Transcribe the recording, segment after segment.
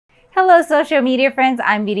Hello, social media friends.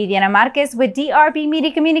 I'm Viridiana Marquez with DRB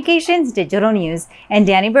Media Communications Digital News, and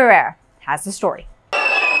Danny Barrera has the story.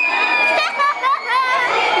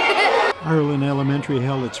 Ireland Elementary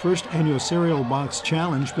held its first annual cereal box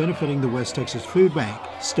challenge benefiting the West Texas Food Bank.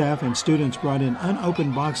 Staff and students brought in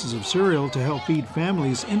unopened boxes of cereal to help feed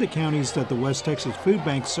families in the counties that the West Texas Food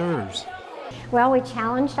Bank serves. Well, we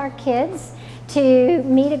challenged our kids to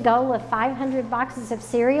meet a goal of 500 boxes of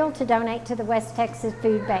cereal to donate to the West Texas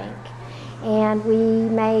Food Bank. And we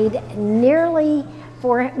made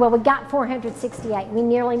we got 468. We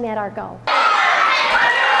nearly met our goal.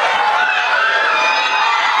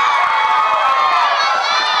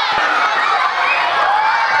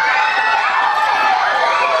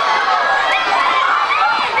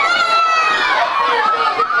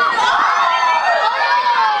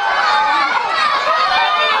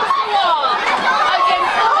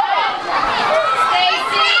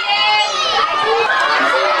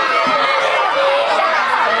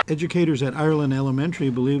 Educators at Ireland Elementary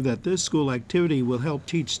believe that this school activity will help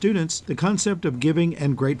teach students the concept of giving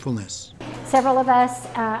and gratefulness. Several of us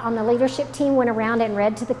on the leadership team went around and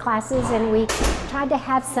read to the classes, and we tried to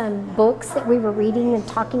have some books that we were reading and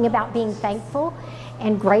talking about being thankful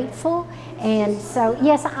and grateful. And so,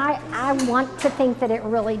 yes, I want to think that it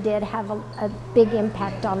really did have a big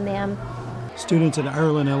impact on them. Students at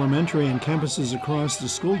Ireland Elementary and campuses across the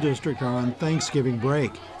school district are on Thanksgiving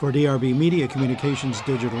break. For DRB Media Communications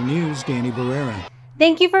Digital News, Danny Barrera.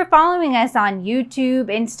 Thank you for following us on YouTube,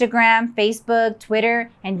 Instagram, Facebook,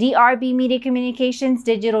 Twitter, and DRB Media Communications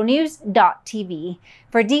Digital News.tv.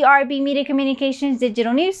 For DRB Media Communications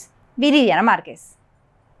Digital News, Viridiana Marquez.